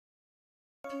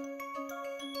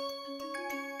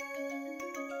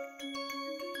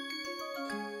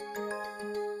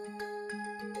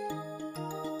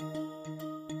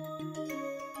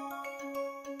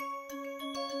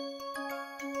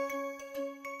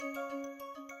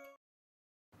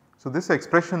So, this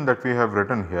expression that we have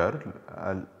written here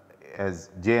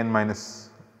as Jn minus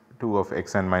 2 of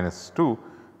xn minus 2,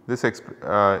 this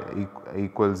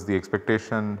equals the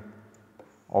expectation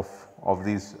of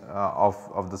these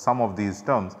of the sum of these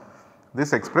terms.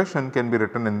 This expression can be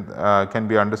written in can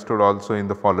be understood also in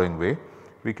the following way.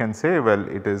 We can say, well,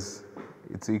 it's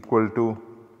equal to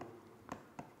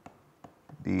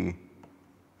the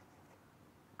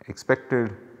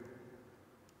expected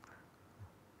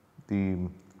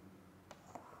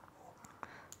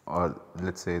or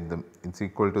let us say it is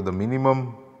equal to the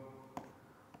minimum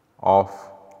of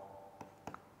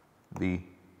the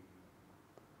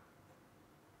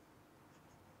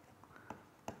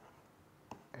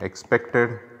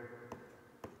expected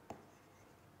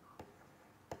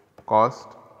cost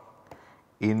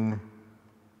in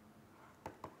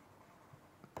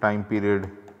time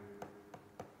period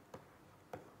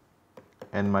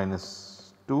n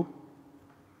minus 2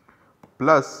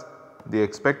 plus the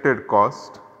expected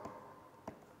cost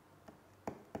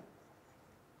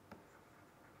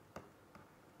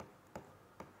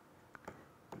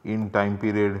in time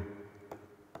period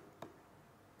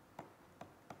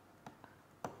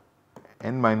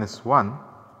n minus 1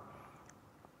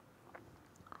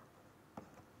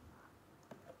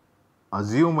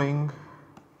 assuming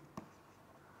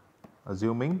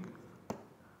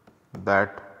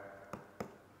that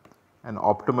an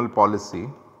optimal policy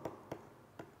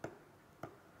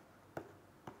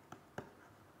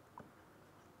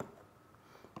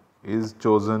is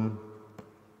chosen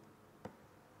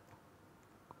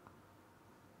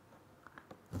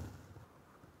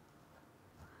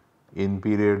in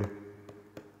period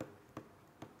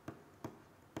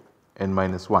n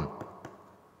minus 1,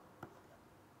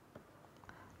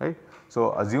 right.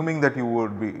 So, assuming that you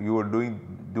would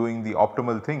doing the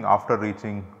optimal thing after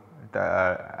reaching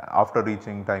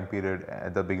time period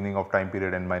at the beginning of time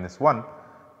period n minus 1,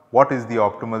 what is the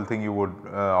optimal thing you would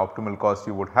optimal cost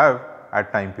you would have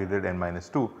at time period n minus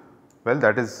 2? Well,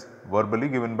 that is verbally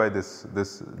given by this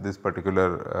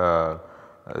particular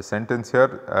sentence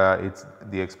here. It is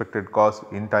the expected cost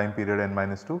in time period n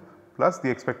minus 2 plus the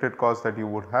expected cost that you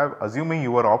would have assuming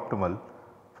you are optimal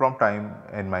from time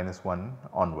n minus 1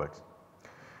 onwards.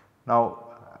 Now,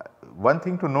 one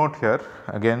thing to note here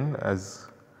again, as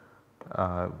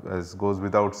goes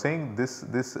without saying,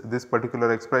 this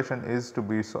particular expression is to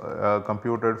be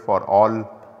computed for all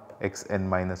x n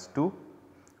minus 2.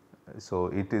 So,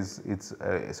 it is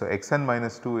so x n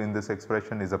minus 2 in this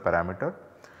expression is a parameter.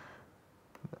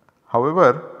 However,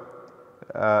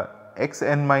 x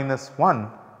n minus 1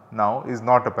 now is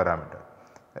not a parameter.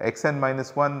 X n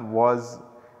minus 1 was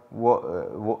a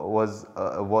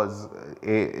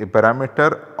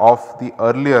parameter of the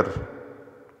earlier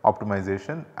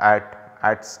optimization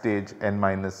at stage n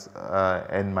minus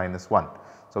 1.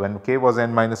 So, when k was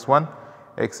n minus 1,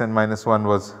 x n minus 1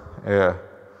 was a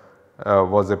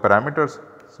parameter.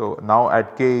 So, now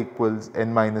at k equals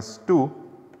n minus 2,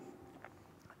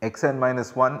 x n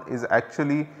minus 1 is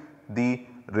actually the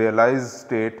realized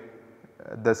state,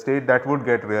 the state that would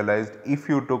get realized if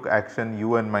you took action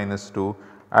u n minus 2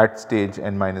 at stage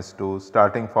n minus 2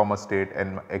 starting from a state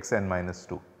x n minus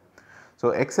 2. So,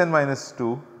 x n minus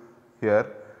 2 here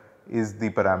is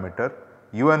the parameter,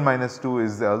 u n minus 2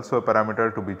 is also a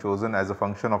parameter to be chosen as a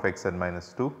function of x n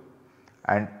minus 2,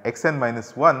 and x n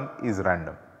minus 1 is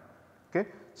random. Okay.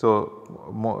 So,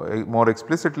 more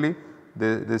explicitly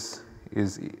this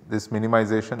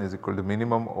minimization is equal to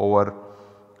minimum over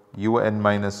u n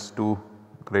minus 2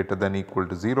 greater than equal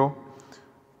to 0.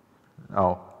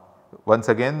 Now, once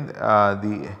again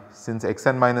since x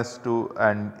n minus 2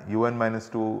 and u n minus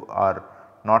 2 are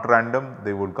not random,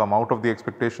 they would come out of the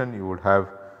expectation. You would have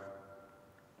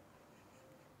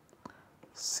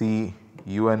C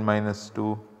u n minus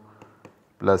 2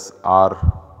 plus R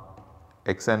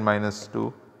x n minus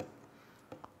 2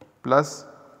 plus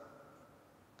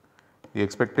the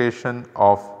expectation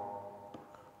of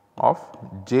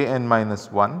j n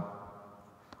minus 1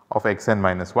 of x n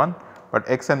minus 1, but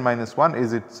x n minus 1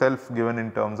 is itself given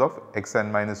in terms of x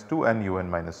n minus 2 and u n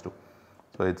minus 2.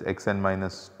 So, it is x n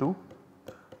minus 2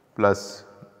 plus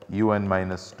u n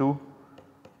minus 2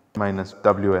 minus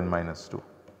w n minus 2.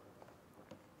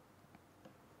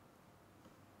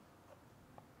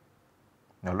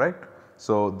 Alright.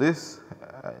 So, this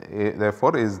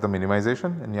therefore is the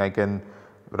minimization, and I can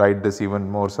write this even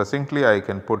more succinctly. I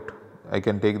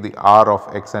can take the r of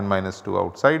x n minus 2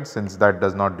 outside, since that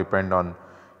does not depend on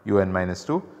u n minus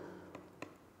 2,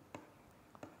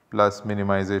 plus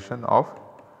minimization of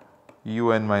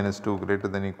u n minus 2 greater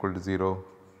than equal to 0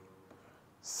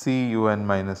 C u n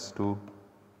minus 2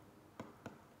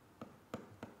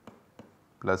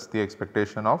 plus the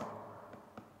expectation of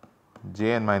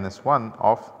Jn minus 1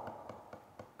 of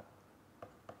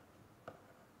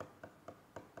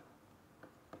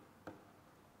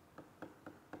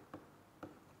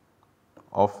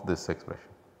this expression,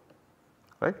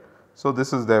 right. So,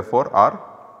 this is therefore our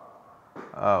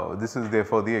this is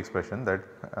therefore the expression that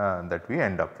that we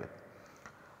end up with.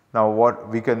 Now, what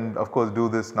we can of course do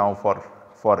this now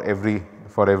for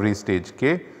every stage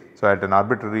k. So, at an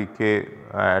arbitrary k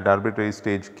at arbitrary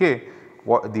stage k,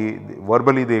 what the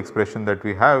verbally the expression that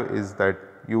we have is that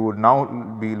you would now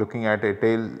be looking at a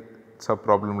tail sub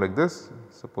problem like this.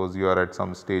 Suppose you are at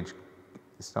some stage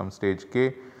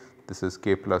k, this is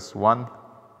k plus 1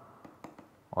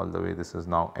 all the way, this is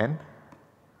now n.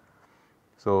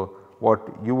 So, what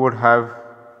you would have,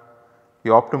 the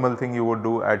optimal thing you would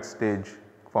do at stage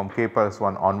from k plus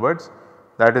 1 onwards,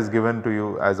 that is given to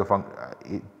you as a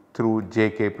through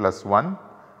jk plus 1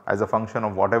 as a function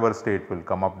of whatever state will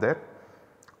come up there,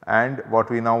 and what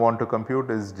we now want to compute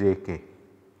is jk.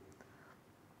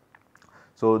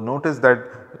 So, notice that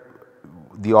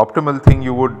the optimal thing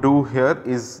you would do here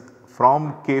is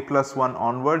from k plus 1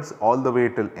 onwards all the way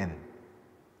till n.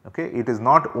 Okay. It is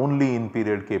not only in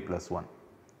period k plus 1.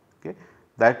 Okay.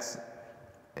 That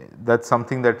is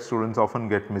something that students often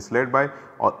get misled by.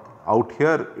 Out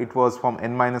here it was from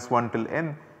n minus 1 till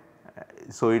n.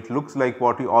 So, it looks like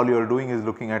all you are doing is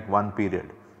looking at one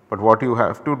period, but what you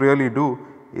have to really do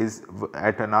is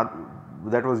at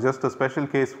that was just a special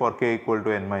case for k equal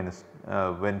to n minus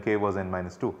when k was n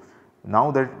minus 2.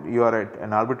 Now that you are at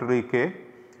an arbitrary k,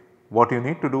 what you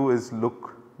need to do is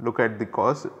look at the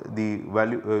cost, the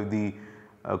value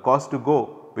cost to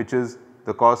go, which is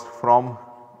the cost from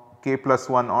k plus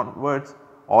 1 onwards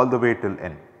all the way till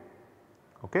n.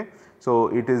 Okay. So,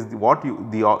 it is what you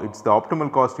it is the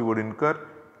optimal cost you would incur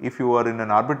if you are in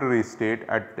an arbitrary state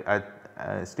at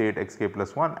state x k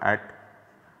plus 1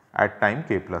 at time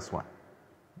k plus 1.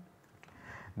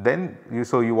 Then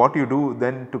what you do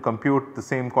then to compute the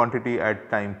same quantity at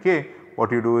time k,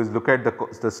 what you do is look at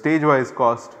the stage wise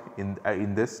cost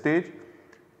in this stage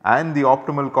and the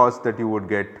optimal cost that you would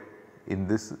get in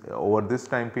this over this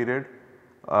time period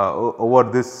over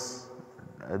this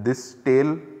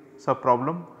tail sub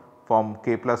problem from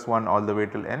k plus 1 all the way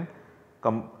till n,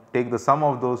 take the sum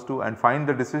of those two and find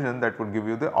the decision that would give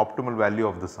you the optimal value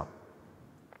of the sum,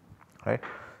 right.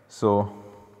 So,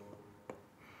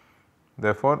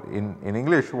 therefore, in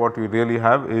English what we really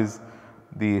have is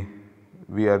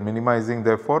we are minimizing,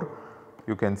 therefore,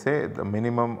 you can say the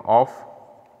minimum of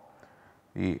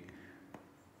the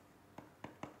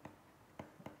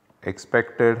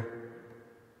expected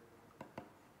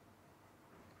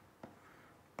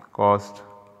cost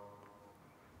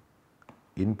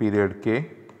in period k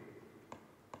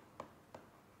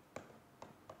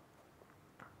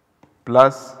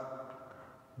plus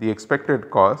the expected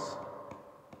cost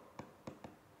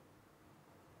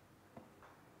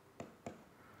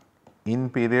in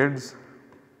periods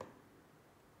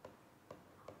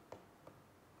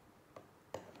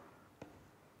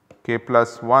k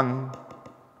plus 1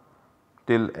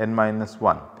 till n minus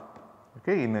 1,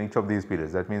 okay, in each of these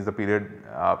periods. That means the period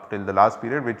till the last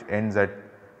period which ends at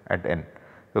n.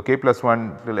 So, k plus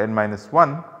 1 till n minus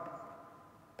 1,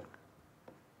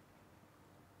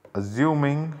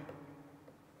 assuming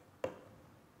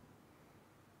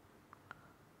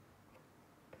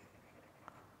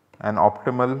an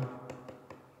optimal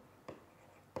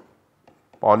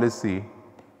policy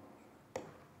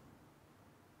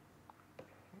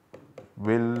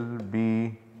will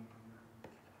be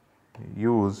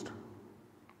used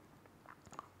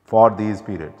for these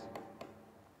periods.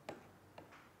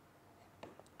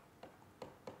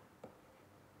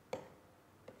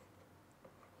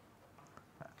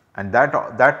 And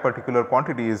that particular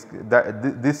quantity is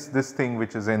this thing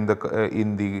which is in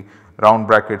the round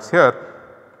brackets here,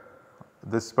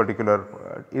 this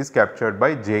particular is captured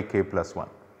by jk plus 1.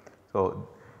 So,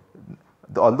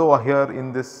 although here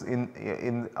in this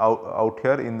out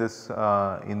here in this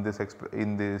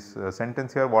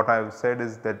sentence here, what I have said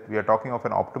is that we are talking of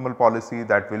an optimal policy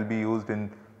that will be used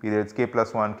in periods k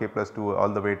plus 1, k plus 2 all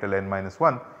the way till n minus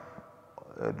 1.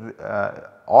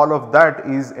 All of that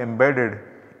is embedded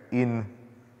in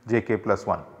jk plus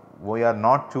 1. We are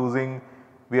not choosing,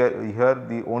 we are here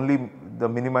the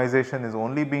minimization is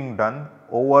only being done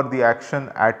over the action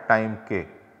at time k,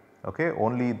 okay,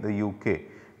 only the uk.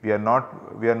 We are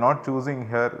not choosing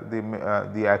here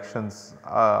the actions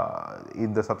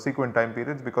in the subsequent time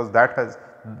periods, because that has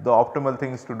the optimal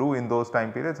things to do in those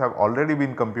time periods have already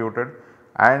been computed,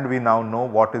 and we now know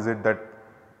what the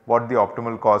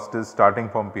optimal cost is starting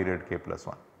from period k plus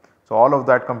 1. So, all of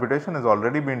that computation has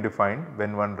already been defined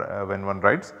when one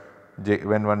writes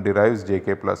when one derives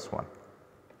jk plus 1.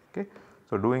 Okay.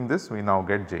 So, doing this we now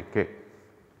get jk.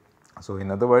 So,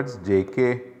 in other words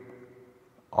jk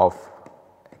of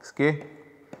xk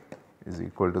is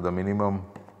equal to the minimum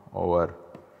over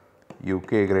uk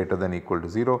greater than equal to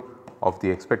 0 of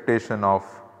the expectation of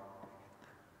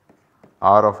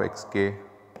r of xk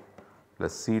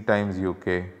plus c times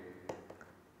uk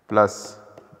plus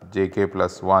jk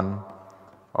plus 1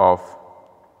 of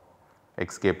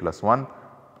xk plus 1,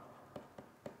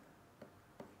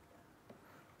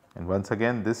 and once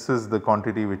again this is the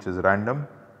quantity which is random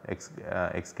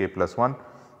xk plus 1.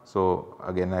 So,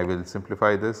 again I will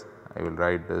simplify this, I will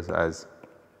write this as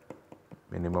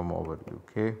minimum over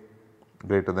uk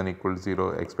greater than equal to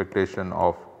 0 expectation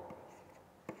of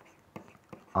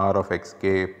r of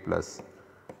xk plus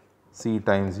c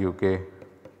times uk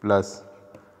plus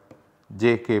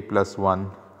jk plus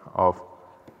 1 of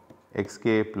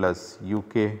xk plus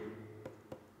uk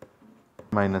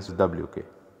minus wk,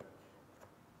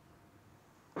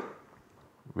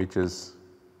 which is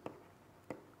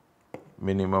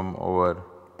minimum over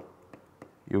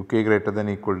uk greater than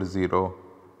equal to 0.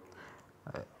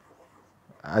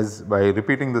 As by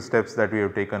repeating the steps that we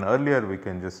have taken earlier, we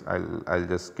can just I will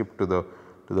just skip to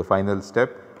the final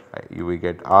step. We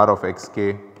get r of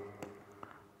xk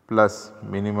plus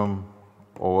minimum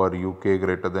over uk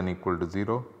greater than equal to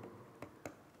 0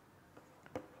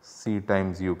 c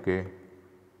times uk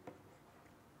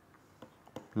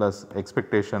plus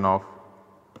expectation of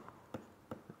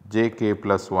jk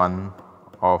plus 1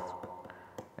 of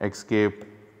xk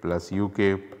plus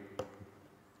uk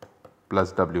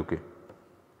plus wk.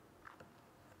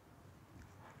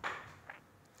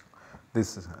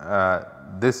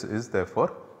 This is therefore,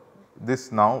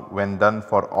 this now when done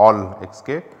for all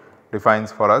xk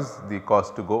defines for us the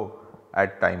cost to go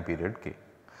at time period k.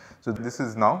 So, this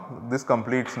is now, this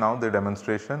completes now the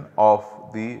demonstration of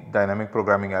the dynamic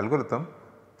programming algorithm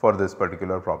for this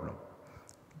particular problem.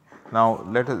 Now,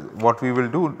 let us, what we will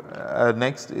do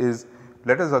next is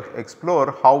let us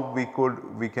explore how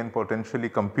we can potentially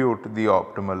compute the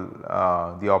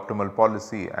optimal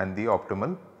policy and the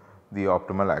optimal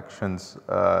actions,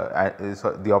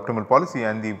 the optimal policy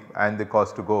and the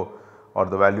cost to go or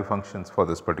the value functions for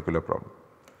this particular problem.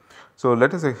 So,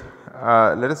 let us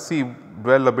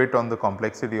dwell a bit on the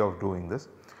complexity of doing this.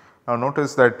 Now,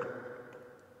 notice that,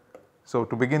 so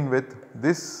to begin with,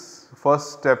 this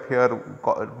first step here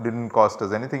did not cost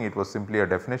us anything, it was simply a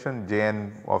definition.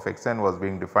 Jn of xn was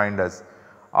being defined as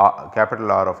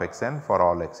capital R of xn for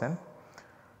all xn.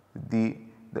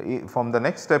 From the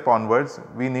next step onwards,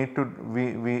 we need to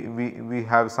we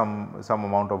have some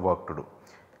amount of work to do.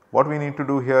 What we need to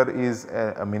do here is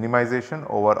a minimization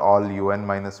over all un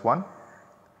minus 1,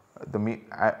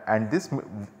 and this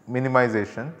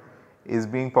minimization is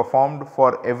being performed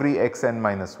for every xn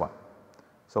minus 1.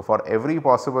 So, for every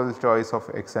possible choice of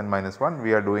xn minus 1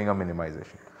 we are doing a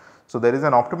minimization. So, there is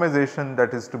an optimization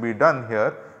that is to be done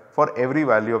here for every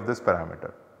value of this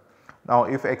parameter. Now,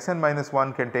 if xn minus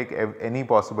 1 can take any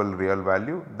possible real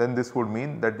value, then this would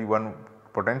mean that the one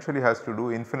potentially has to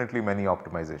do infinitely many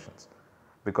optimizations,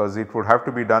 because it would have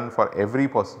to be done for every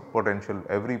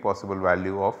possible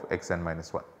value of xn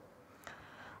minus 1.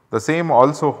 The same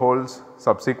also holds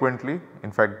subsequently,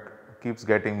 in fact keeps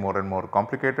getting more and more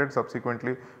complicated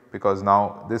subsequently, because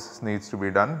now this needs to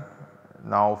be done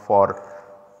now for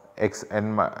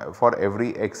xn, for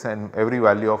every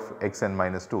value of xn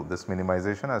minus 2. This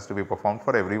minimization has to be performed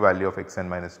for every value of xn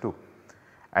minus 2,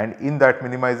 and in that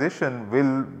minimization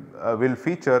will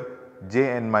feature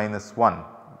jn minus 1,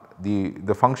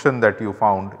 the function that you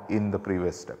found in the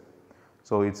previous step.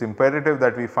 So, it is imperative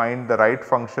that we find the right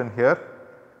function here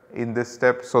in this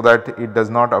step, so that it does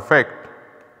not affect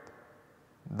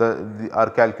our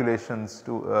calculations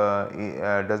to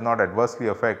does not adversely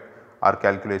affect our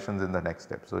calculations in the next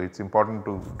step. So, it is important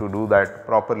to do that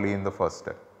properly in the first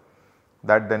step.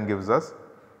 That then gives us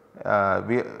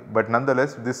but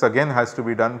nonetheless this again has to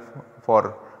be done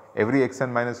for every xn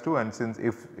minus 2, and since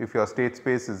if your state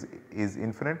space is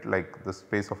infinite, like the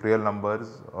space of real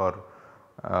numbers or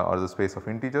the space of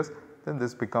integers, then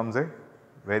this becomes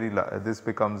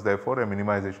therefore a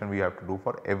minimization we have to do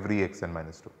for every xn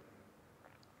minus 2,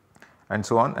 and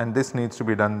so on, and this needs to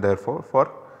be done therefore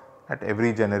for at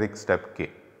every generic step k.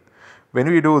 When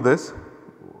we do this,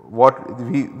 what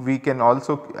we can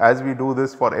also, as we do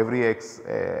this for every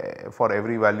for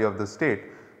every value of the state.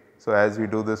 So, as we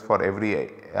do this for every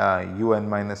un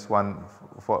minus 1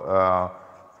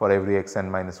 for every xn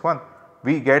minus 1,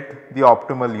 we get the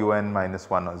optimal un minus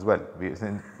 1 as well.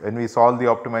 When we solve the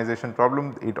optimization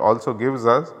problem, it also gives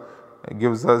us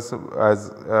gives us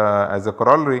as a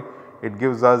corollary, it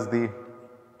gives us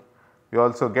we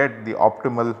also get the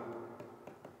optimal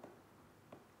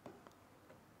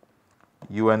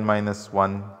un minus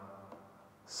 1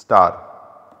 star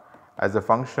as a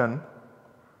function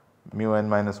mu n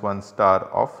minus 1 star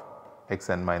of x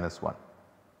n minus 1,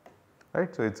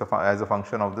 right. So, it is as a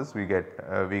function of this we get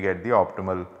the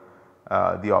optimal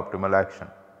action.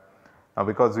 Now,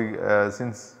 because we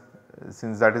since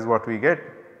that is what we get,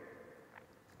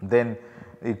 then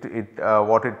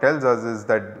what it tells us is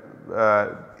that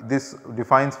this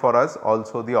defines for us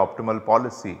also the optimal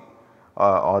policy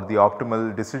or the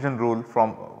optimal decision rule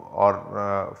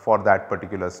for that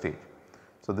particular stage.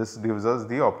 So, this gives us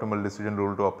the optimal decision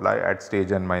rule to apply at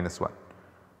stage n minus 1.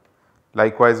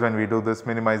 Likewise, when we do this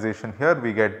minimization here,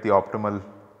 we get the optimal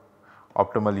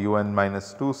un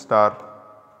minus 2 star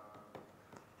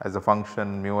as a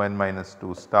function mu n minus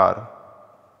 2 star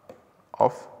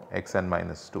of x n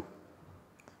minus 2.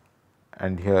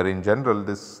 And here in general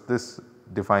this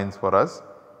defines for us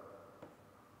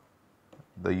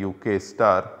the u k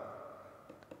star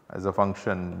as a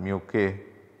function mu k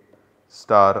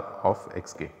star of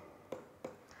x k.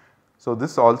 So,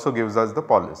 this also gives us the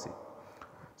policy.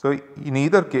 So, in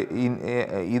either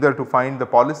either to find the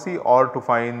policy or to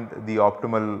find the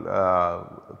optimal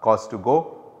cost to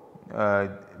go,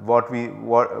 what we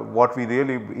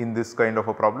really in this kind of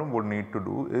a problem would need to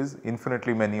do is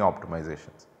infinitely many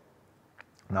optimizations.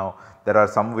 Now, there are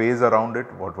some ways around it.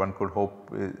 What one could hope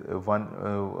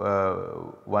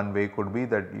one way could be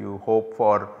that you hope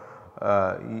for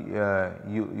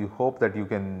you hope that you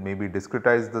can maybe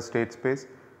discretize the state space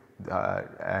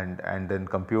and then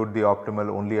compute the optimal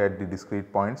only at the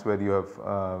discrete points where you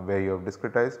have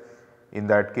discretized. In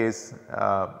that case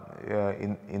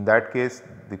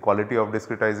the quality of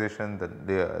discretization,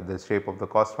 the shape of the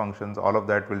cost functions, all of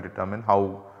that will determine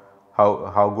how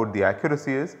good the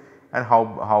accuracy is and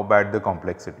how bad the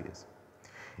complexity is.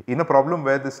 In a problem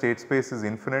where the state space is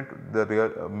infinite,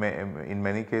 in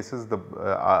many cases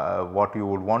what you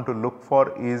would want to look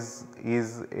for is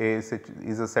a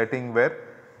setting where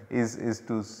is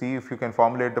to see if you can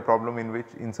formulate the problem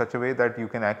in such a way that you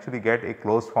can actually get a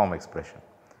closed form expression,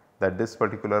 that this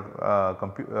particular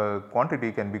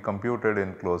quantity can be computed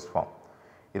in closed form.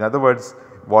 In other words,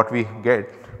 what we get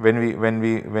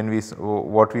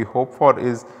what we hope for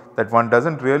is that one does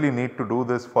not really need to do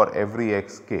this for every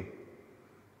xk.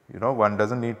 One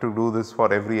does not need to do this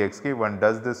for every xk, one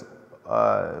does this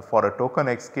for a token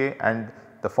xk, and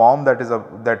the form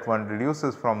that one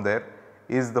reduces from there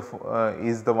is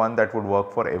the one that would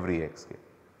work for every xk.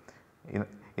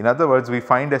 In other words, we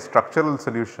find a structural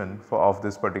solution of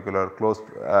this particular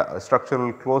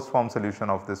structural closed form solution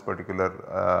of this particular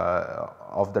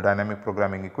of the dynamic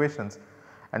programming equations,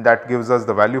 and that gives us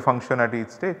the value function at each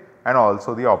state and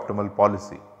also the optimal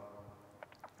policy.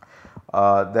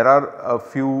 There are a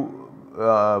few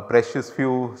precious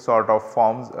few sort of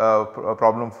forms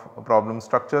problem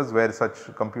structures where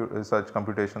such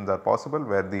computations are possible,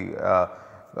 where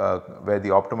the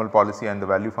optimal policy and the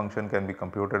value function can be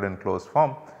computed in closed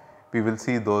form. We will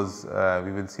see those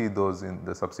in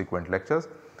the subsequent lectures.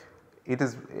 It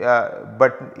is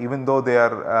but even though they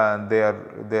are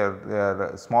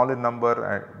small in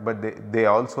number, but they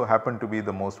also happen to be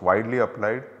the most widely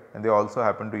applied, and they also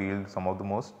happen to yield some of the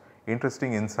most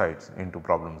interesting insights into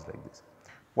problems like this.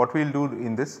 What we will do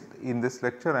in this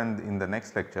lecture and in the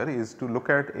next lecture is to look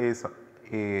at a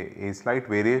slight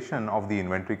variation of the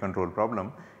inventory control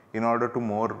problem in order to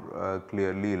more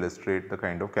clearly illustrate the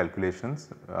kind of calculations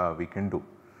we can do.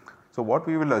 So, what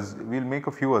we will make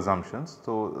a few assumptions.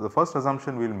 So, the first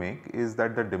assumption we will make is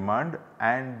that the demand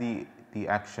and the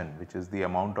action, which is the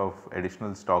amount of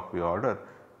additional stock we order,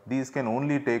 these can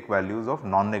only take values of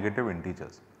non-negative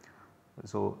integers.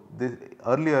 So,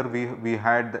 earlier we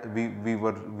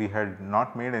had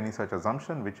not made any such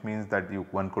assumption, which means that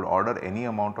one could order any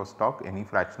amount of stock, any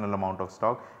fractional amount of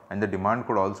stock, and the demand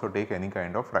could also take any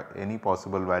kind of any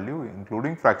possible value,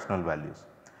 including fractional values.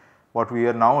 What we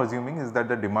are now assuming is that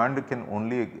the demand can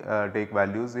only take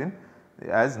values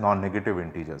as non-negative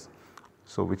integers.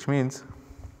 So, which means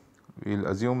we will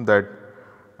assume that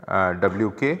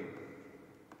Wk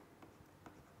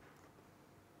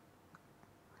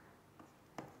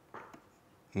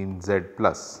in Z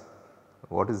plus.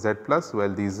 What is Z plus? Well,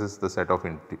 this is the set of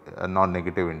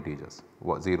non-negative integers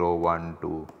 0, 1,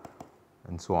 2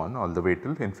 and so on all the way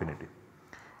till infinity.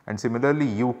 And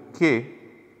similarly Uk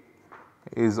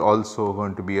is also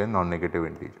going to be a non-negative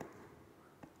integer.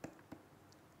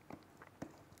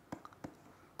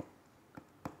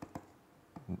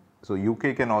 So,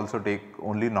 Uk can also take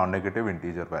only non-negative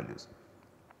integer values.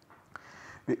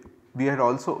 we had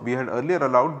earlier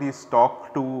allowed the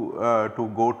stock to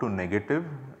go to negative,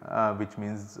 which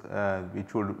means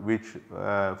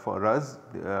for us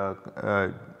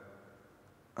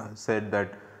said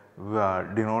that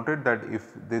denoted that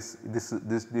if this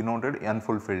denoted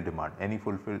unfulfilled demand, any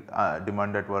fulfilled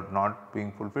demand that were not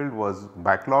being fulfilled was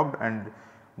backlogged and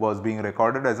was being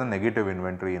recorded as a negative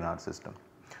inventory in our system.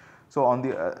 So, on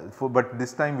the but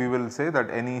this time we will say that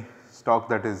any stock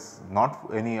that is not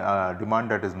any demand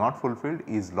that is not fulfilled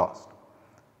is lost.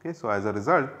 Okay. So, as a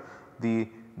result the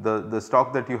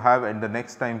stock that you have in the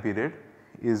next time period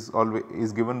is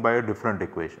given by a different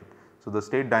equation. So, the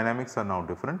state dynamics are now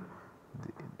different.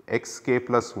 Xk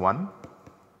plus 1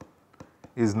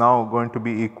 is now going to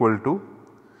be equal to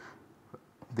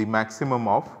the maximum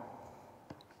of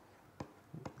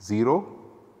 0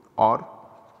 or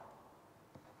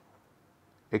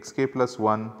xk plus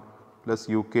 1 plus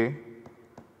uk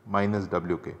minus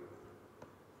wk.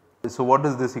 So, what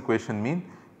does this equation mean?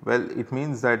 Well, it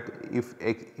means that if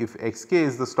xk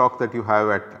is the stock that you have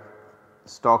at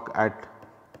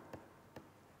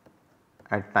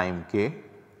time k,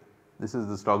 this is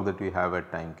the stock that we have at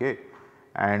time k,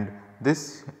 and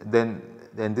this then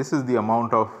this is the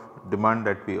amount of demand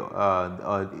that we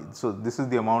so this is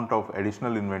the amount of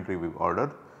additional inventory we have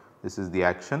ordered, this is the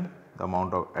action, the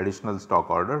amount of additional stock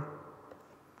ordered.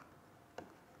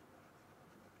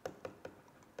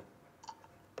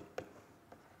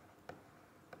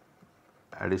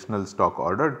 Additional stock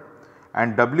ordered,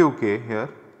 and Wk here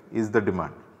is the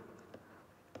demand.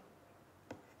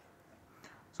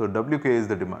 So, Wk is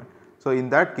the demand. So, in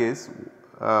that case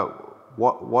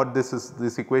what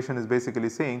this equation is basically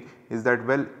saying is that,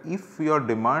 well, if your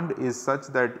demand is such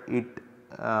that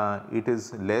it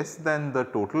is less than the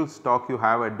total stock you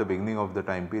have at the beginning of the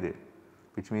time period,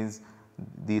 which means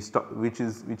the stock which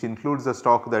includes the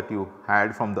stock that you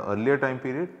had from the earlier time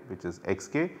period, which is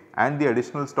xk, and the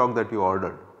additional stock that you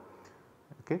ordered.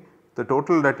 Okay. The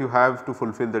total that you have to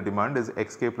fulfill the demand is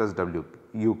xk plus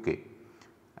wuk.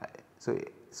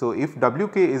 So, if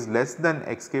wk is less than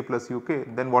xk plus uk,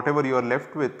 then whatever you are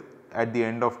left with at the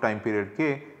end of time period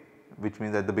k, which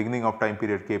means at the beginning of time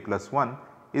period k plus 1,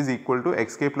 is equal to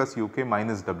xk plus uk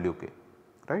minus wk,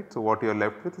 right. So, what you are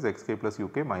left with is xk plus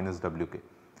uk minus wk.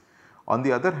 On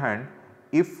the other hand,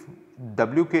 if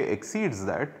wk exceeds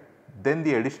that, then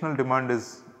the additional demand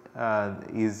is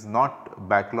not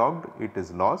backlogged, it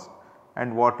is lost,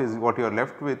 and what you are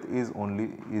left with is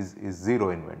only is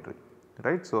 0 inventory,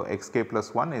 right. So, xk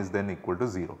plus 1 is then equal to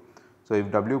 0. So, if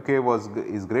wk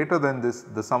is greater than this,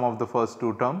 the sum of the first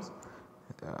two terms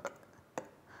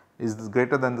is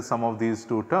greater than the sum of these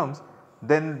two terms,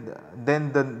 then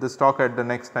the stock at the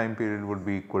next time period would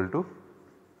be equal to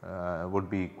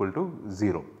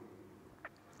 0,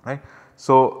 right.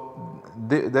 So,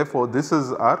 therefore, this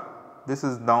is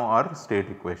now our state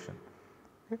equation.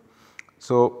 Okay.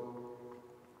 So,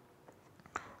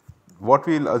 what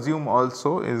we will assume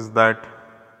also is that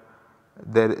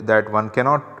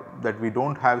we do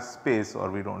not have space,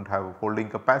 or we do not have holding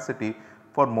capacity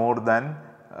for more than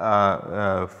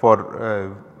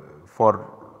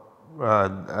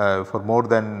more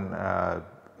than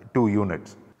 2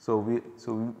 units. So, we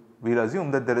will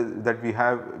assume that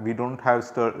we do not have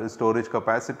storage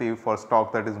capacity for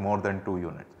stock that is more than 2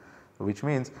 units, which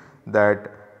means that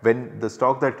when the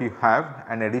stock that you have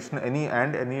and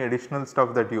any additional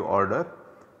stuff that you order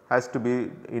has to be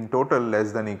in total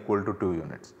less than equal to 2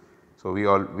 units. So,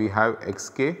 we have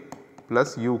xk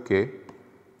plus uk,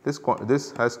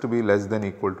 this has to be less than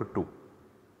equal to 2.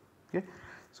 Okay.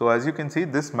 So, as you can see,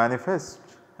 this manifests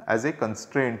as a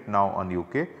constraint now on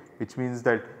uk, which means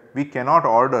that we cannot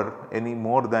order any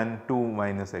more than 2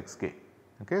 minus xk.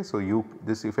 Okay. So,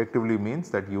 this effectively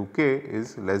means that uk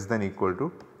is less than equal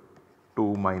to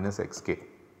 2 minus xk,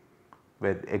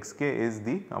 where xk is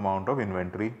the amount of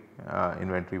inventory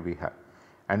we have.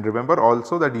 And remember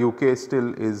also that uk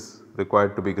still is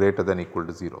required to be greater than equal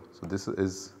to 0. So, this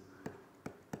is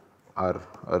our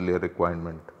earlier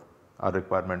requirement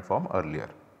from earlier.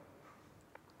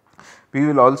 We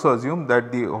will also assume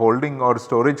that the holding or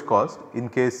storage cost, in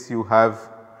case you have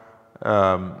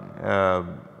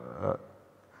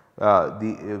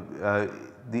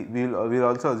we will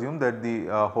also assume that the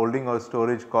holding or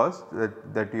storage cost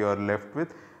that you are left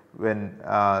with when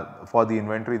for the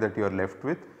inventory that you are left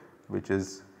with, which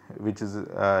is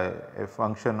a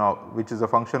function of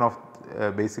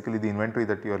basically the inventory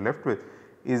that you are left with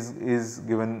is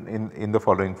given in the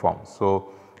following form.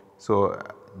 So,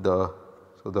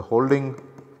 the holding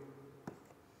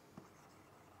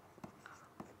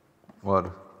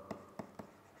or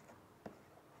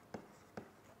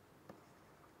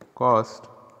cost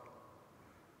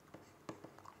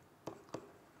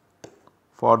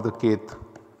for the kth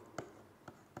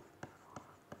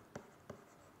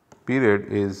period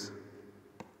is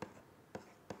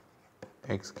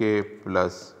xk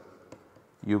plus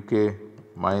uk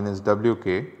minus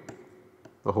wk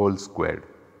the whole squared.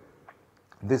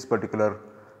 This particular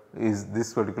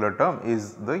term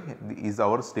is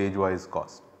our stage wise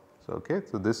cost. So, okay,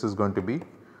 so this is going to be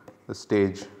the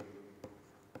stage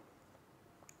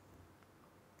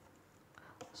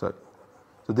sorry.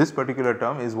 So, this particular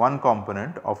term is one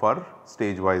component of our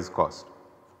stage wise cost.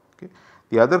 Okay.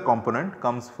 The other component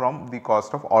comes from the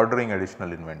cost of ordering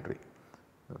additional inventory.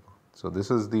 So,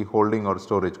 this is the holding or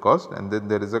storage cost, and then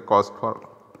there is a cost for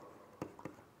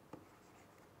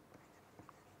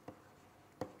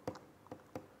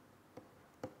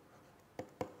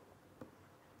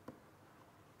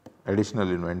additional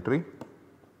inventory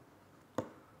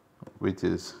which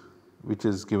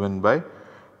is given by.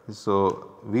 So,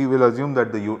 we will assume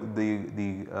that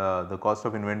the cost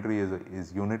of inventory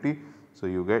is unity. So,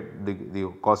 you get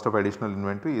the cost of additional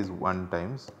inventory is 1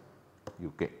 times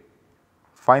UK.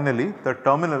 Finally, the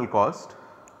terminal cost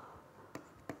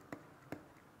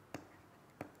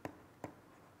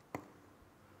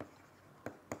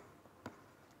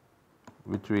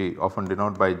which we often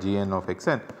denote by Gn of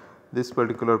xn, this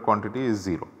particular quantity is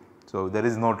 0. So, there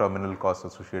is no terminal cost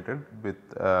associated with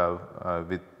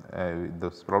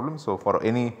this problem. So, for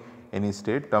any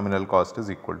state terminal cost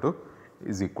is equal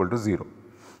to 0.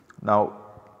 Now,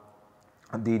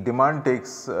 the demand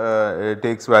takes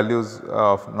values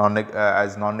of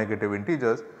as non-negative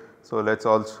integers. So, let us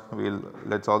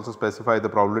also specify the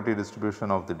probability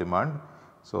distribution of the demand,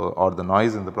 so or the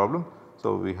noise in the problem.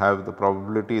 So, we have the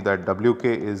probability that Wk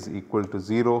is equal to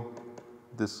 0,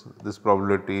 this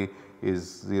probability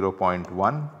is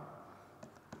 0.1,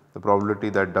 the probability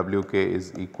that Wk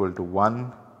is equal to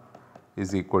 1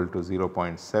 is equal to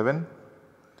 0.7,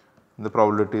 the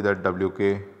probability that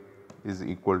Wk is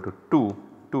equal to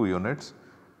 2 units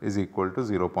is equal to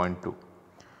 0.2.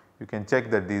 You can check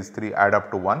that these 3 add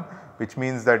up to 1, which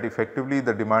means that effectively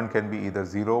the demand can be either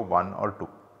 0, 1 or 2.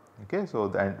 Okay. So,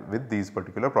 then with these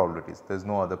particular probabilities there is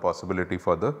no other possibility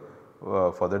for the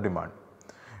demand.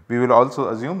 We will also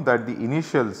assume that the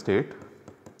initial state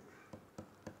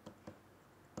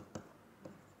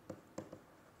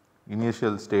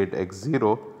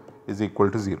x0 is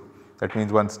equal to 0. That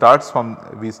means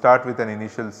we start with an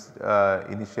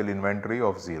initial inventory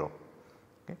of 0.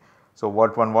 Okay. So,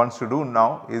 what one wants to do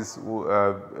now is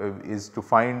to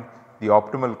find the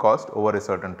optimal cost over a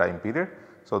certain time period.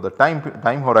 So, the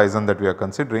time horizon that we are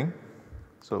considering,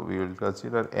 so we will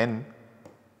consider n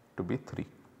to be 3.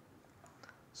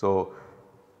 So,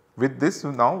 with this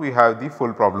now we have the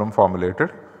full problem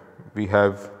formulated. We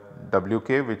have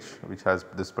Wk which has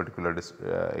this particular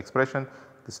expression.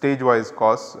 The stage wise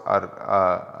costs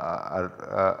are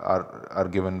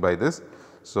given by this.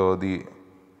 So, the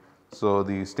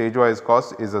stage wise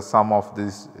cost is a sum of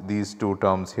these 2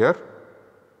 terms here.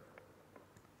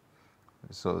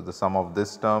 So, the sum of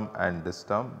this term and this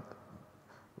term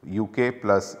uk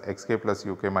plus xk plus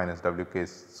uk minus wk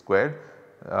squared.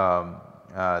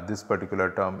 This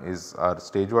particular term is our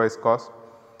stage wise cost.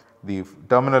 The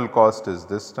terminal cost is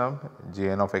this term,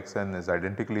 Gn of xn is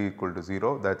identically equal to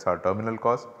 0, that is our terminal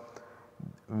cost.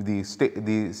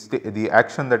 The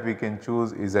action that we can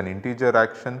choose is an integer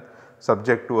action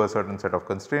subject to a certain set of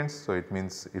constraints. So, it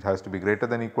means it has to be greater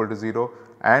than equal to 0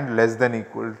 and less than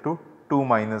equal to 2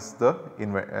 minus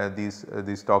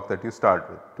the stock that you start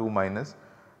with, 2 minus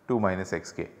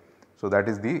xk. So, that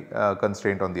is the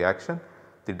constraint on the action.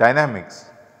 The dynamics,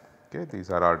 okay,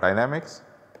 these are our dynamics.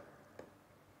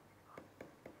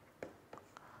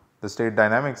 The state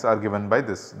dynamics are given by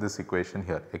this equation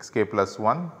here, xk plus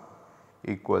 1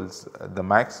 equals the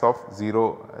max of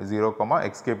 0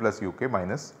 xk plus uk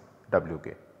minus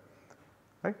wk,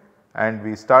 right. And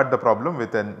we start the problem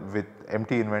with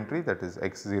empty inventory, that is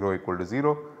x0 equal to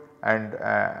 0, and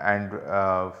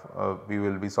we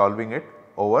will be solving it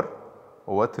over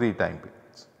 3 time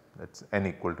periods, that is n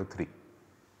equal to 3.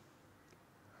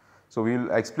 So, we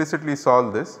will explicitly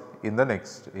solve this in the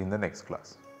next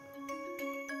class.